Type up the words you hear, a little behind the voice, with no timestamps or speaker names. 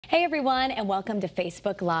Hey everyone, and welcome to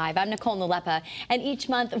Facebook Live. I'm Nicole Nalepa, and each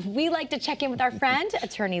month we like to check in with our friend,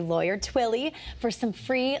 attorney lawyer Twillie, for some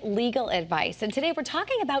free legal advice. And today we're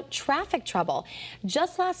talking about traffic trouble.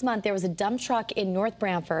 Just last month, there was a dump truck in North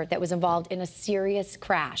Branford that was involved in a serious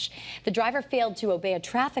crash. The driver failed to obey a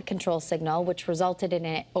traffic control signal, which resulted in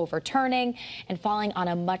it overturning and falling on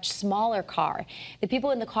a much smaller car. The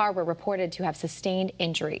people in the car were reported to have sustained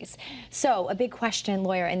injuries. So, a big question,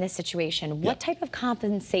 lawyer, in this situation, what type of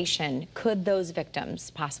compensation could those victims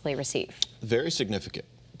possibly receive? Very significant,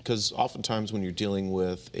 because oftentimes when you're dealing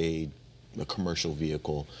with a commercial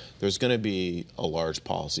vehicle, there's going to be a large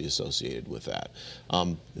policy associated with that.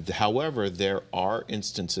 However, there are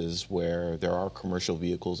instances where there are commercial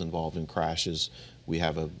vehicles involved in crashes. We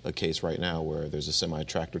have a case right now where there's a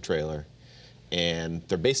semi-tractor trailer, and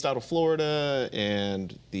they're based out of Florida,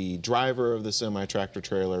 and the driver of the semi-tractor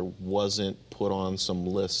trailer wasn't put on some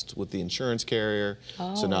list with the insurance carrier.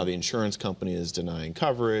 So now the insurance company is denying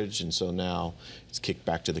coverage, and so now it's kicked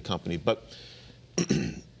back to the company. But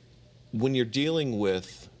when you're dealing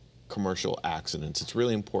with commercial accidents, it's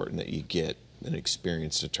really important that you get an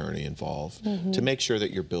experienced attorney involved to make sure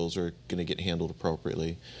that your bills are going to get handled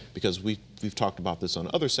appropriately, because we've talked about this on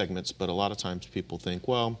other segments, but a lot of times people think,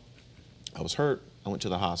 well, I was hurt, I went to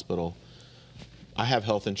the hospital, I have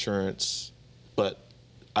health insurance, but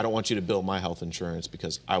I don't want you to bill my health insurance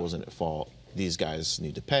because I wasn't at fault. These guys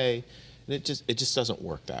need to pay. And it just doesn't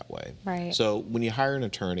work that way. Right. So when you hire an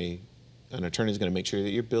attorney is going to make sure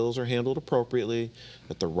that your bills are handled appropriately,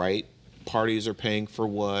 that the right parties are paying for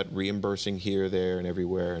what, reimbursing here, there, and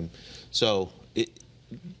everywhere. And so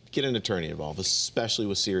get an attorney involved, especially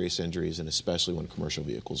with serious injuries and especially when commercial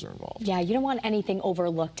vehicles are involved. Yeah, you don't want anything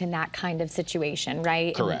overlooked in that kind of situation,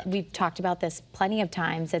 right? Correct. And we've talked about this plenty of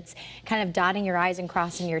times. It's kind of dotting your I's and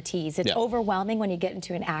crossing your T's. It's overwhelming when you get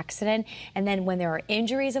into an accident, and then when there are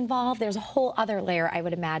injuries involved, there's a whole other layer, I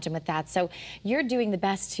would imagine, with that. So you're doing the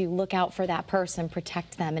best to look out for that person,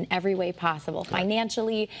 protect them in every way possible,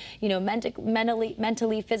 financially, you know,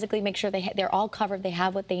 mentally, physically, make sure they're all covered, they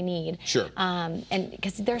have what they need. Sure. And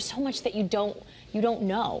because there's so much that you don't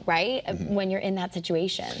know, right? When you're in that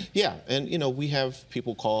situation. Yeah, and you know, we have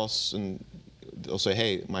people call us and they'll say,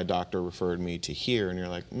 hey, my doctor referred me to here, and you're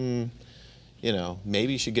like, you know,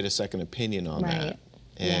 maybe you should get a second opinion on that.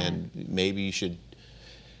 And maybe you should,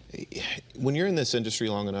 when you're in this industry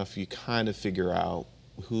long enough, you kind of figure out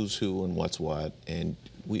who's who and what's what, and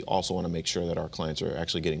we also want to make sure that our clients are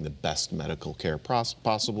actually getting the best medical care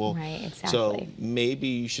possible. Right, exactly. So maybe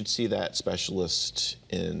you should see that specialist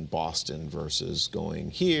in Boston versus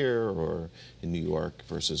going here, or in New York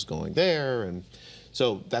versus going there. And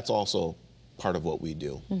so that's also part of what we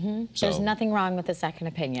do. So, there's nothing wrong with a second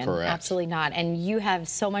opinion. Correct. Absolutely not. And you have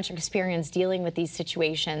so much experience dealing with these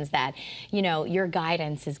situations that, you know, your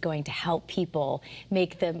guidance is going to help people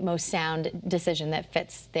make the most sound decision that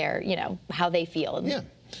fits their, you know, how they feel. Yeah,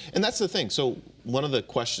 and that's the thing. So one of the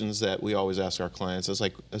questions that we always ask our clients is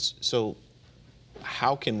like, so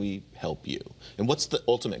how can we help you? And what's the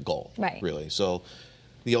ultimate goal, really? So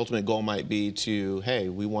the ultimate goal might be to, hey,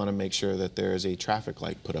 we want to make sure that there is a traffic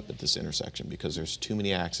light put up at this intersection because there's too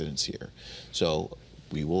many accidents here. So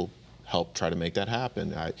we will help try to make that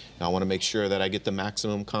happen. I want to make sure that I get the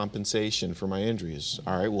maximum compensation for my injuries.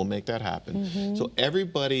 All right, we'll make that happen. So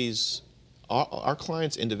our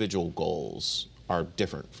clients' individual goals are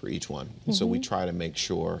different for each one. And so we try to make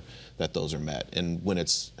sure that those are met. And when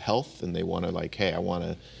it's health and they want to, like, hey,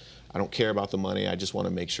 I don't care about the money, I just want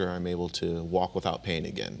to make sure I'm able to walk without pain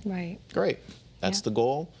again. Right. Great. That's the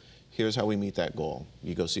goal. Here's how we meet that goal.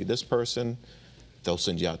 You go see this person, they'll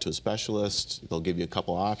send you out to a specialist, they'll give you a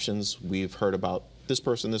couple options. We've heard about this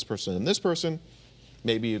person, this person, and this person.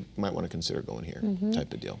 Maybe you might want to consider going here,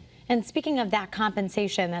 type of deal. And speaking of that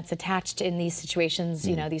compensation that's attached in these situations,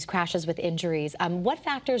 you know, these crashes with injuries, what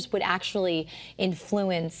factors would actually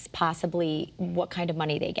influence possibly what kind of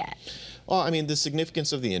money they get? Well, I mean, the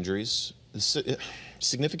significance of the injuries, the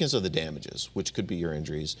significance of the damages, which could be your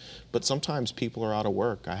injuries, but sometimes people are out of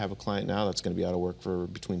work. I have a client now that's going to be out of work for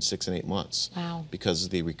between 6 and 8 months. Wow. Because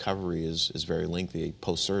the recovery is very lengthy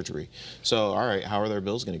post-surgery. So, all right, how are their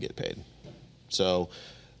bills going to get paid? So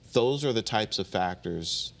those are the types of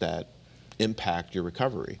factors that impact your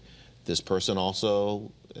recovery. This person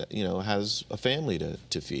also, you know, has a family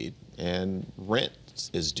to feed, and rent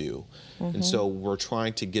is due. And so we're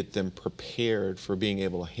trying to get them prepared for being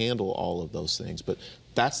able to handle all of those things. But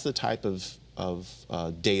that's the type of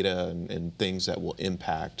data and things that will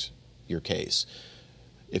impact your case.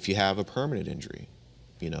 If you have a permanent injury,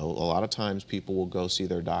 you know, a lot of times people will go see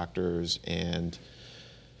their doctors and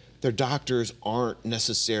their doctors aren't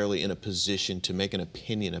necessarily in a position to make an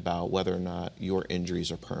opinion about whether or not your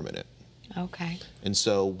injuries are permanent. Okay. And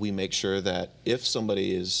so we make sure that if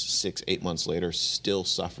somebody is 6, 8 months later still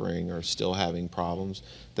suffering or still having problems,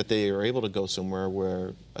 that they are able to go somewhere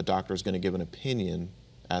where a doctor is going to give an opinion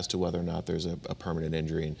as to whether or not there's a permanent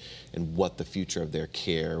injury, and what the future of their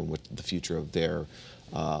care, what the future of their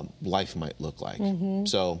life might look like.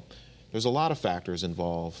 So there's a lot of factors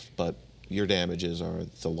involved, but your damages are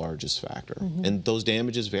the largest factor. And those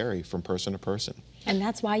damages vary from person to person. And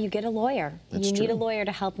that's why you get a lawyer. That's you true. need a lawyer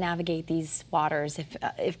to help navigate these waters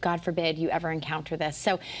if God forbid, you ever encounter this.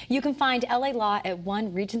 So you can find LA Law at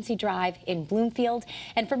 1 Regency Drive in Bloomfield.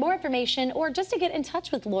 And for more information, or just to get in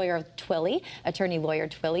touch with Lawyer Twillie, Attorney Lawyer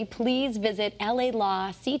Twillie, please visit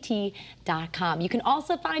lalawct.com. You can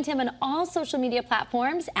also find him on all social media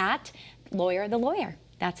platforms at Lawyer the Lawyer.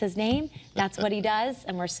 That's his name. That's what he does.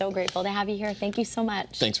 And we're so grateful to have you here. Thank you so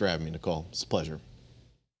much. Thanks for having me, Nicole. It's a pleasure.